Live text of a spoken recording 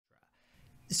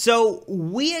So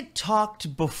we had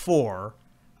talked before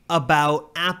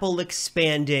about Apple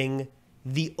expanding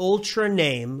the Ultra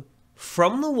name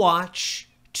from the watch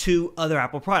to other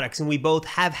Apple products. And we both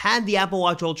have had the Apple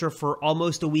Watch Ultra for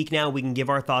almost a week now. We can give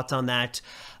our thoughts on that.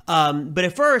 But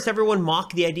at first, everyone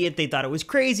mocked the idea. They thought it was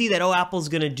crazy that, oh, Apple's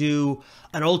going to do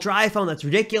an Ultra iPhone. That's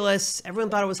ridiculous. Everyone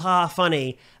thought it was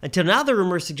funny. Until now, the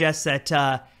rumor suggests that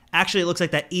actually it looks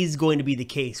like that is going to be the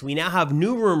case. We now have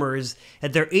new rumors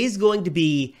that there is going to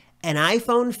be an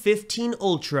iPhone 15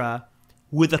 Ultra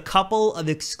with a couple of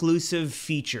exclusive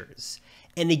features.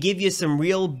 And to give you some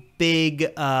real big,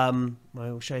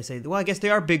 what should I say? Well, I guess they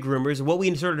are big rumors. What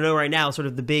we sort of know right now, sort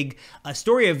of the big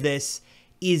story of this,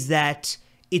 is that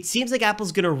it seems like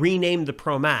Apple's going to rename the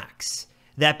Pro Max.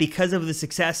 That because of the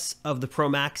success of the Pro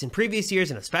Max in previous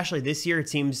years, and especially this year, it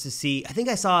seems to see, I think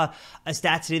I saw a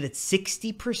stat today that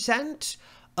 60%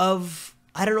 of,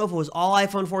 I don't know if it was all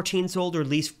iPhone 14 sold, or at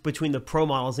least between the Pro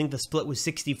models, I think the split was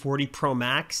 60-40 Pro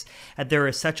Max, that there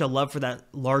is such a love for that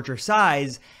larger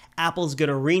size. Apple's going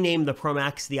to rename the Pro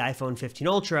Max the iPhone 15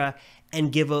 Ultra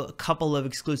and give a couple of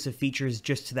exclusive features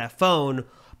just to that phone.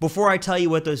 Before I tell you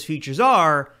what those features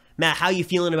are, Matt, how are you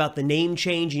feeling about the name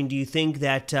change? And do you think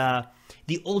that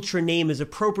the Ultra name is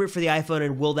appropriate for the iPhone,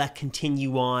 and will that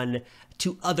continue on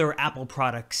to other Apple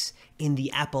products in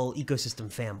the Apple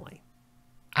ecosystem family?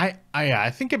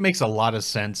 I think it makes a lot of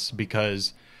sense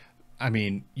because, I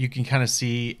mean, you can kind of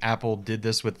see Apple did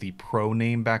this with the Pro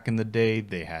name back in the day.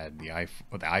 They had the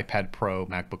iPad Pro,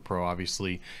 MacBook Pro,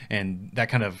 obviously, and that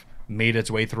kind of made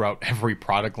its way throughout every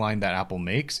product line that Apple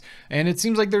makes. And it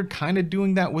seems like they're kind of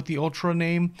doing that with the Ultra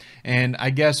name. And I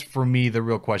guess for me, the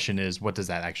real question is, what does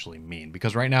that actually mean?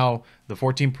 Because right now, the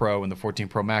 14 Pro and the 14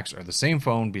 Pro Max are the same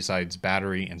phone besides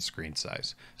battery and screen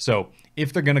size. So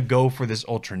if they're going to go for this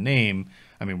Ultra name,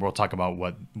 I mean, we'll talk about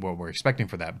what we're expecting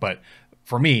for that. But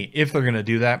for me, if they're going to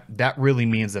do that, that really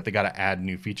means that they got to add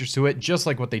new features to it, just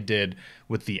like what they did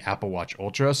with the Apple Watch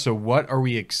Ultra. So what are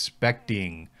we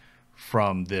expecting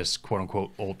from this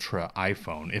quote-unquote Ultra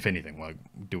iPhone, if anything? Like,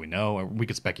 do we know? Or we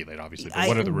could speculate, obviously, but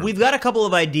what are the rumors? We've got a couple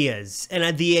of ideas,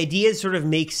 and the ideas sort of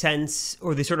make sense,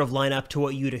 or they sort of line up to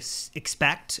what you'd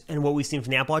expect and what we've seen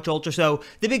from the Apple Watch Ultra. So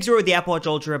the big story with the Apple Watch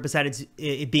Ultra, besides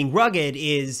it being rugged,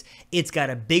 is it's got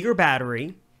a bigger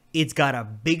battery, it's got a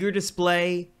bigger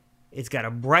display, it's got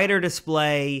a brighter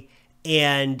display,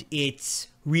 and it's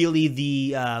really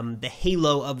the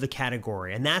halo of the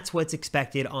category. And that's what's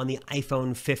expected on the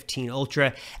iPhone 15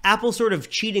 Ultra. Apple's sort of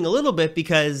cheating a little bit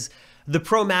because the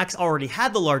Pro Max already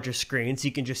had the largest screen, so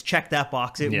you can just check that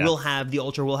box. It will have, the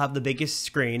Ultra will have the biggest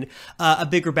screen. A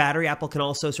bigger battery, Apple can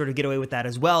also sort of get away with that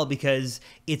as well because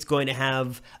it's going to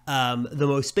have the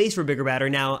most space for a bigger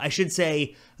battery. Now, I should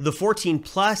say the 14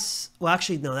 Plus, well,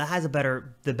 actually, no, that has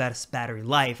the best battery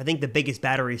life. I think the biggest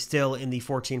battery is still in the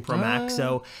 14 Pro Max,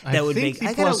 so that would make,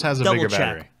 I Plus has a bigger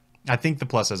battery. I think the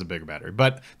Plus has a bigger battery,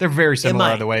 but they're very similar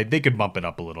either way. They could bump it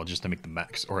up a little just to make the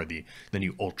Max or the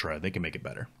new Ultra. They can make it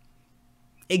better.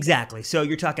 Exactly. So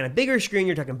you're talking a bigger screen,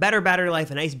 you're talking better battery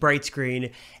life, a nice bright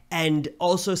screen, and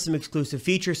also some exclusive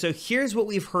features. So here's what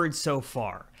we've heard so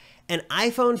far. An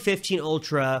iPhone 15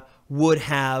 Ultra would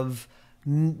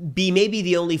be maybe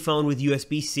the only phone with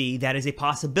USB-C. That is a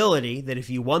possibility that if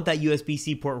you want that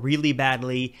USB-C port really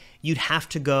badly, you'd have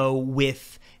to go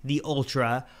with the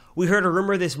Ultra. We heard a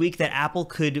rumor this week that Apple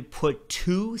could put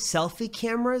 2 selfie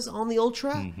cameras on the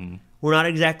Ultra. Mm-hmm. We're not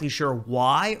exactly sure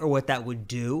why or what that would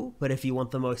do, but if you want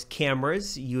the most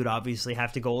cameras, you would obviously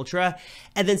have to go Ultra.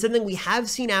 And then something we have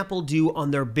seen Apple do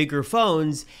on their bigger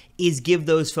phones is give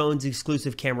those phones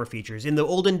exclusive camera features. In the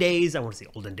olden days, I want to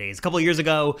say olden days, a couple of years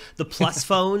ago, the Plus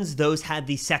phones, those had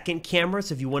the second camera.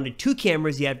 So if you wanted 2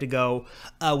 cameras, you had to go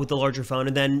with the larger phone.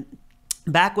 And then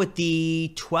back with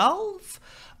the 12,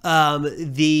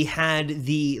 they had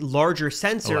the larger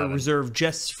sensor 11. reserved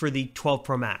just for the 12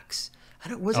 Pro Max.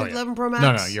 Was it 11 Pro Max?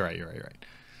 No, you're right.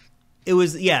 It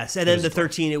was, yes. And then the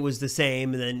 13, it was the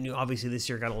same. And then obviously this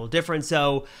year got a little different.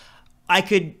 So I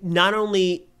could not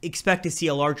only expect to see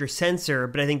a larger sensor,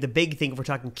 but I think the big thing, if we're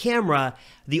talking camera,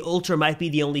 the Ultra might be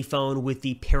the only phone with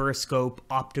the periscope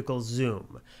optical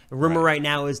zoom. The rumor right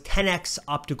now is 10x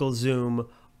optical zoom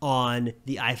on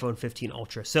the iPhone 15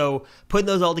 Ultra. So putting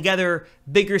those all together,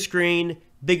 bigger screen,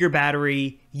 bigger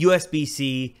battery,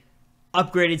 USB-C,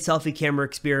 upgraded selfie camera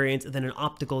experience, and then an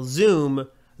optical zoom.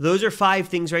 Those are 5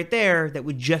 things right there that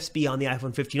would just be on the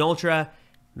iPhone 15 Ultra.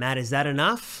 Matt, is that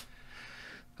enough?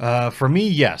 For me,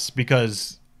 yes,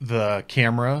 because the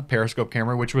camera, periscope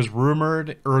camera, which was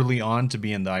rumored early on to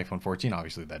be in the iPhone 14,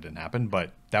 obviously that didn't happen,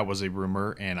 but that was a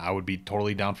rumor, and I would be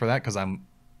totally down for that because I'm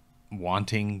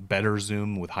wanting better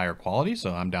zoom with higher quality,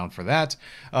 so I'm down for that.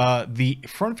 The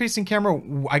front-facing camera,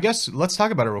 I guess let's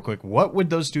talk about it real quick. What would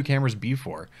those two cameras be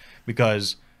for?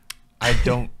 Because I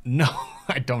don't know.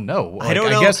 I don't know. Like, I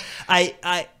don't know. I guess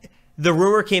the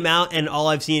rumor came out, and all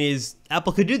I've seen is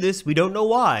Apple could do this. We don't know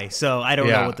why, so I don't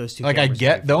know what those two. Like, I cameras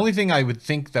get are the only thing I would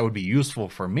think that would be useful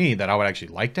for me that I would actually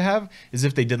like to have is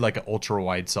if they did like an ultra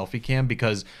wide selfie cam,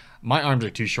 because my arms are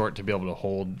too short to be able to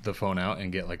hold the phone out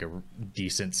and get like a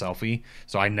decent selfie.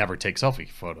 So I never take selfie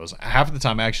photos. Half of the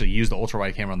time I actually use the ultra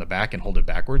wide camera on the back and hold it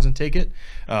backwards and take it,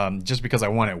 just because I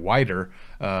want it wider.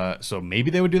 So maybe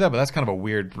they would do that, but that's kind of a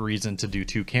weird reason to do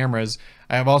two cameras.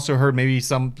 I have also heard maybe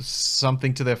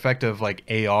something to the effect of like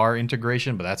AR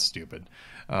integration, but that's stupid.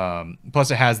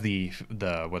 Plus it has the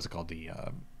what's it called, the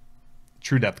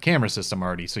true depth camera system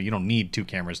already, so you don't need two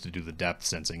cameras to do the depth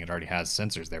sensing. It already has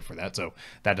sensors there for that, so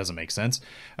that doesn't make sense.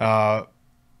 Yeah,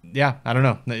 I don't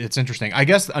know. It's interesting. I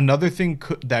guess another thing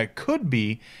that could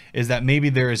be is that maybe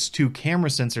there is two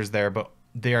camera sensors there, but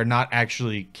they are not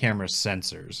actually camera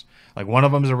sensors. Like, one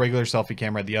of them is a regular selfie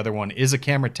camera, the other one is a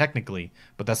camera technically,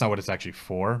 but that's not what it's actually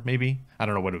for. Maybe, I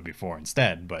don't know what it would be for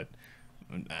instead, but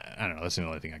I don't know. That's the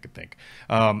only thing I could think.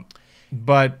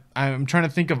 But I'm trying to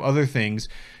think of other things.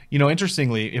 You know,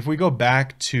 interestingly, if we go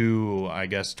back to, I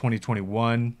guess,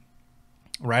 2021,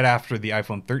 right after the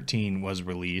iPhone 13 was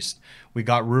released, we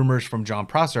got rumors from John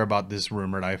Prosser about this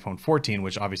rumored iPhone 14,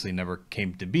 which obviously never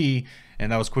came to be,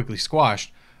 and that was quickly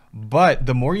squashed. But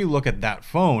the more you look at that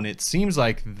phone, it seems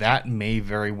like that may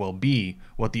very well be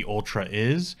what the Ultra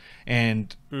is.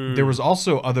 And there was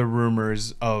also other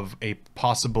rumors of a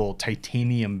possible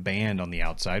titanium band on the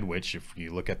outside, which if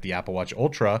you look at the Apple Watch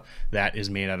Ultra, that is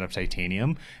made out of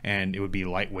titanium, and it would be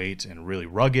lightweight and really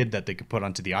rugged that they could put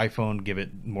onto the iPhone, give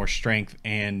it more strength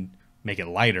and make it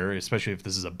lighter, especially if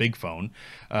this is a big phone.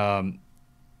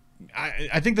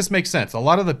 I think this makes sense. A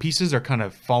lot of the pieces are kind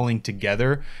of falling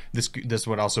together. This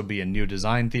would also be a new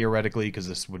design theoretically, because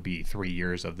this would be 3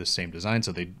 years of the same design,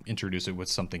 so they'd introduce it with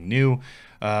something new.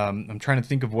 I'm trying to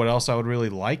think of what else I would really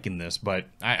like in this, but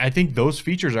I think those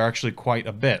features are actually quite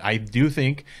a bit. I do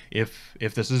think if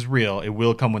this is real, it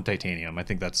will come with titanium. I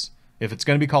think that's, if it's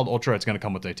going to be called Ultra, it's going to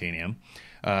come with titanium.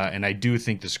 And I do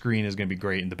think the screen is going to be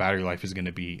great and the battery life is going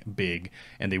to be big,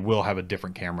 and they will have a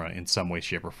different camera in some way,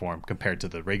 shape, or form compared to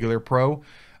the regular Pro.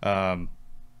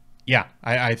 Yeah,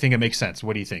 I think it makes sense.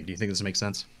 What do you think? Do you think this makes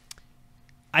sense?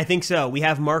 I think so. We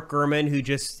have Mark Gurman, who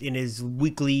just in his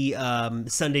weekly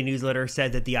Sunday newsletter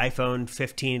said that the iPhone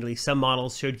 15, at least some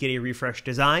models, should get a refreshed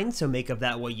design, so make of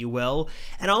that what you will.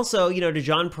 And also, you know, to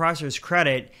John Prosser's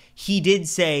credit, he did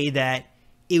say that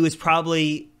it was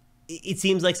probably... It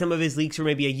seems like some of his leaks were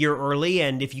maybe a year early,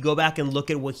 and if you go back and look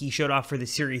at what he showed off for the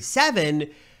Series 7,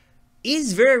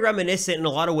 is very reminiscent in a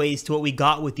lot of ways to what we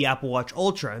got with the Apple Watch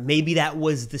Ultra. Maybe that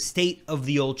was the state of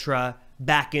the Ultra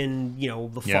back in, you know,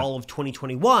 the fall of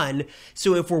 2021.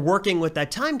 So if we're working with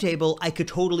that timetable, I could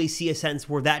totally see a sense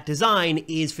where that design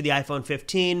is for the iPhone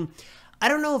 15. I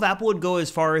don't know if Apple would go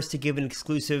as far as to give an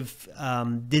exclusive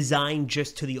design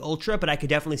just to the Ultra, but I could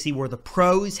definitely see where the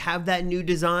Pros have that new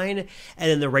design, and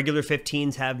then the regular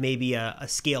 15s have maybe a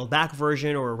scaled back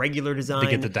version or a regular design. They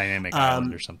get the dynamic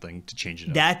island or something to change it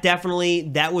up.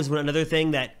 That was another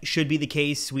thing that should be the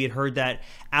case. We had heard that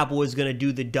Apple was going to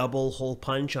do the double hole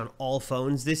punch on all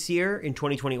phones this year in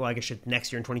 2020. Well, I guess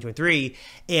next year in 2023.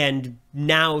 And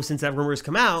now, since that rumor has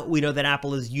come out, we know that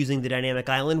Apple is using the dynamic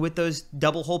island with those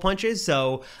double hole punches.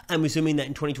 So I'm assuming that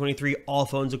in 2023, all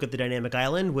phones will get the dynamic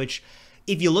island, which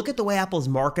if you look at the way Apple's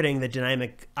marketing the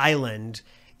dynamic island,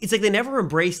 it's like they never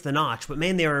embraced the notch, but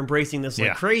man, they are embracing this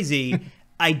like crazy.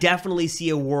 I definitely see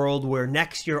a world where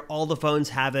next year all the phones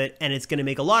have it, and it's going to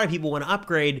make a lot of people want to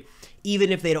upgrade,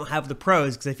 even if they don't have the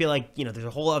Pros, because I feel like, you know, there's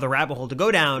a whole other rabbit hole to go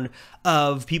down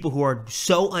of people who are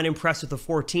so unimpressed with the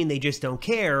 14 they just don't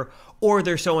care, or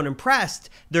they're so unimpressed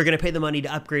they're going to pay the money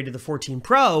to upgrade to the 14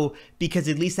 Pro because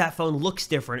at least that phone looks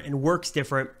different and works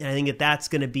different, and I think that that's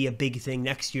going to be a big thing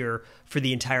next year for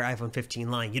the entire iPhone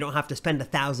 15 line. You don't have to spend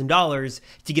 $1,000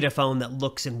 to get a phone that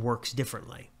looks and works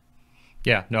differently.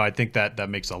 Yeah, no, I think that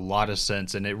makes a lot of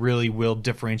sense, and it really will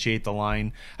differentiate the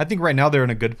line. I think right now they're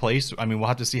in a good place. I mean, we'll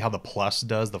have to see how the Plus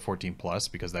does, the 14 Plus,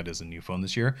 because that is a new phone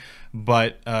this year.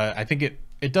 But I think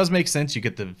it does make sense. You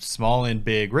get the small and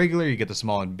big regular, you get the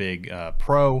small and big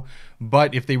Pro.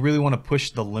 But if they really want to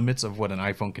push the limits of what an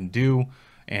iPhone can do,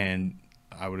 and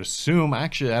I would assume,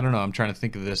 actually, I don't know, I'm trying to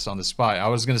think of this on the spot. I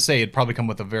was going to say it'd probably come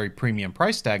with a very premium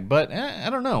price tag, but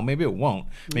I don't know. Maybe it won't.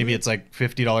 Maybe it's like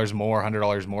 $50 more,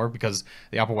 $100 more, because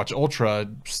the Apple Watch Ultra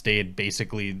stayed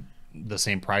basically the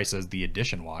same price as the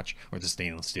Edition watch or the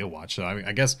stainless steel watch. So I mean,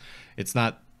 I guess it's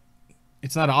not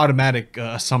it's not an automatic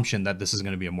assumption that this is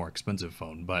going to be a more expensive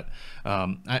phone, but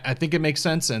I think it makes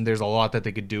sense, and there's a lot that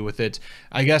they could do with it.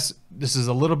 I guess this is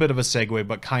a little bit of a segue,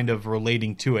 but kind of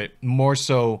relating to it, more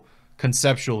so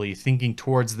conceptually thinking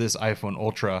towards this iPhone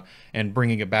Ultra and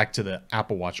bringing it back to the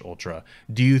Apple Watch Ultra.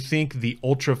 Do you think the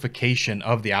ultrification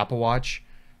of the Apple Watch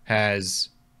has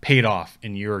paid off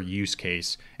in your use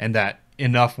case, and that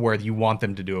enough where you want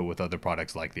them to do it with other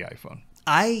products like the iPhone?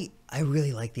 I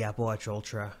really like the Apple Watch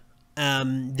Ultra.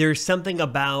 There's something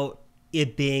about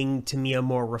it being, to me, a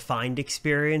more refined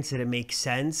experience, and it makes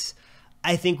sense.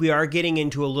 I think we are getting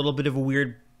into a little bit of a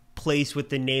weird place with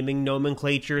the naming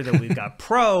nomenclature, that we've got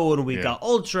Pro and we've got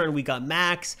Ultra and we got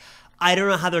Max. I don't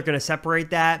know how they're going to separate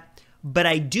that, but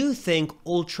I do think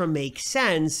Ultra makes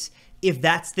sense if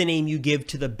that's the name you give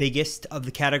to the biggest of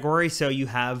the category. So you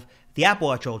have the Apple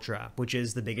Watch Ultra, which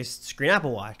is the biggest screen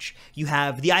Apple Watch. You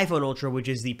have the iPhone Ultra, which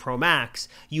is the Pro Max.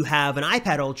 You have an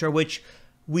iPad Ultra, which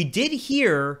we did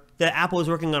hear that Apple is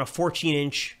working on a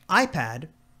 14-inch iPad.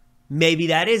 Maybe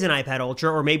that is an iPad Ultra,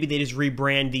 or maybe they just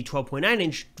rebrand the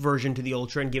 12.9-inch version to the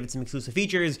Ultra and give it some exclusive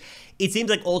features. It seems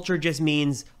like Ultra just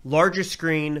means larger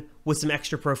screen with some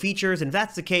extra Pro features, and if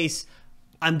that's the case,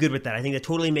 I'm good with that. I think that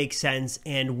totally makes sense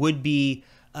and would be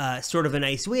sort of a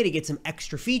nice way to get some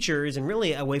extra features, and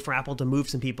really a way for Apple to move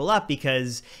some people up,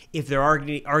 because if they're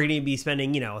going to be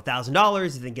spending, $1,000,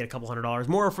 if they can get a couple $100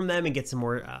 more from them and get some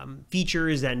more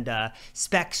features and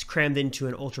specs crammed into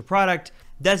an Ultra product,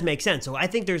 does make sense. So I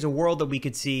think there's a world that we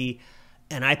could see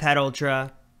an iPad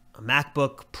Ultra, a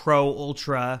MacBook Pro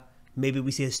Ultra. Maybe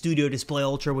we see a Studio Display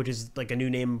Ultra, which is like a new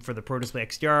name for the Pro Display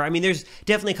XDR. I mean, there's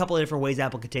definitely a couple of different ways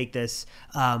Apple could take this.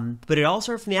 But it all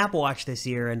started from the Apple Watch this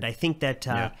year, and I think that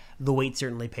the wait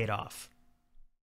certainly paid off.